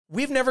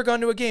we've never gone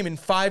to a game in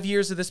 5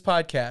 years of this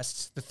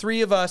podcast. The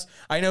three of us,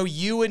 I know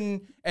you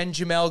and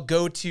Jamel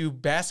go to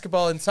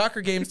basketball and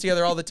soccer games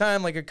together all the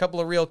time, like a couple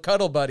of real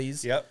cuddle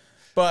buddies. Yep.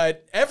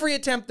 But every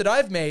attempt that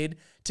I've made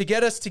to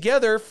get us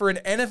together for an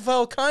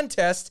NFL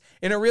contest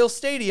in a real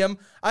stadium,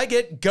 I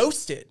get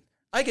ghosted.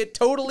 I get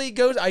totally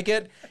ghosted. I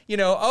get,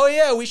 oh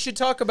yeah, we should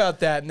talk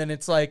about that. And then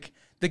it's like,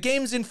 the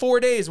game's in 4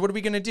 days. What are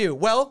we going to do?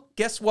 Well,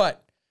 guess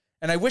what?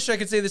 And I wish I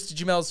could say this to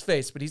Jamel's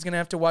face, but he's going to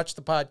have to watch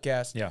the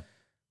podcast. Yeah.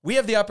 We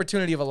have the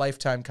opportunity of a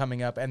lifetime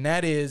coming up, and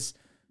that is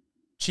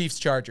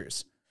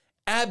Chiefs-Chargers.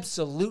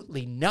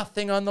 Absolutely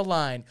nothing on the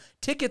line.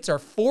 Tickets are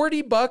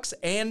 $40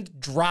 and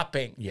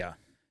dropping. Yeah.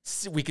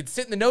 We could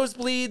sit in the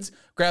nosebleeds,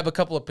 grab a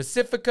couple of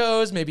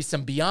Pacificos, maybe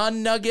some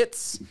Beyond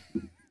Nuggets.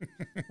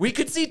 We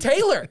could see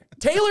Taylor.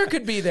 Taylor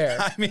could be there.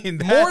 I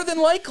mean, more than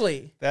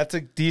likely. That's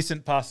a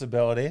decent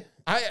possibility.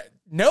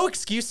 No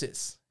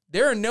excuses.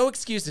 There are no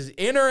excuses.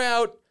 In or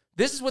out.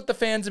 This is what the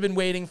fans have been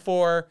waiting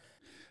for.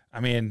 I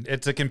mean,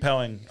 it's a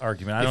compelling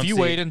argument. If you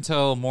wait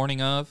until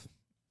morning of,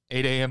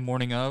 8 a.m.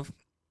 morning of,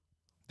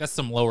 that's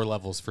some lower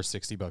levels for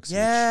 $60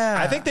 Yeah.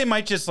 I think they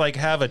might just like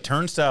have a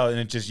turnstile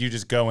and you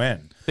just go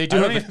in. They do. I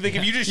don't even think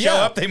if you just show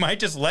up, they might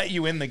just let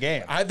you in the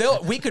game.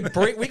 We could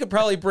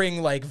probably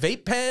bring like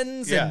vape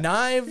pens and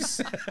knives.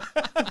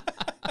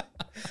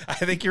 I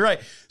think you're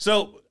right.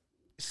 So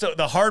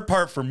the hard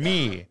part for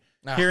me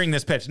hearing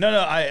this pitch.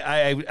 No,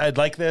 I'd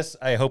like this.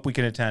 I hope we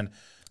can attend.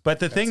 But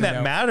the thing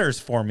that matters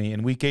for me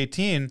in Week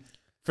 18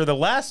 for the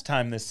last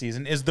time this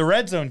season is the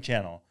Red Zone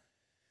channel.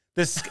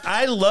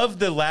 I love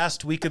the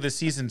last week of the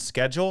season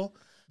schedule.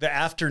 The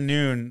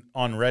afternoon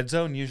on Red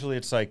Zone, usually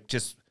it's like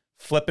just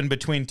flipping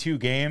between two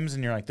games,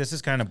 and you're like, this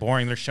is kind of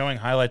boring. They're showing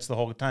highlights the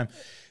whole time.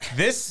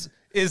 This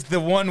is the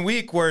 1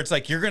 week where it's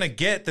like you're going to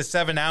get the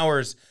 7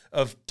 hours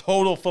of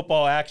total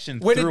football action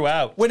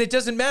throughout. When it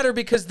doesn't matter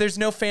because there's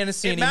no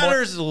fantasy anymore. It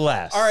matters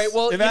less. All right,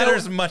 well, it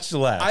matters much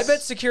less. I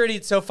bet security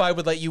at SoFi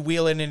would let you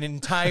wheel in an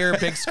entire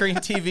big screen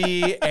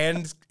TV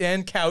and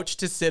couch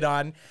to sit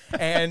on.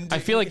 And I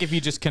feel like if you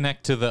just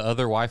connect to the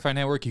other Wi-Fi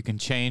network, you can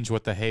change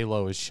what the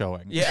halo is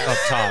showing up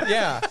top.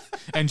 Yeah.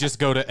 And just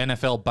go to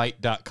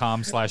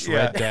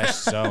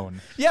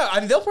nflbyte.com/red-zone. Yeah,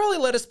 I mean, they'll probably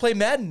let us play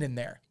Madden in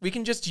there. We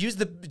can just use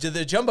the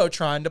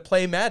Jumbotron to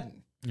play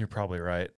Madden. You're probably right.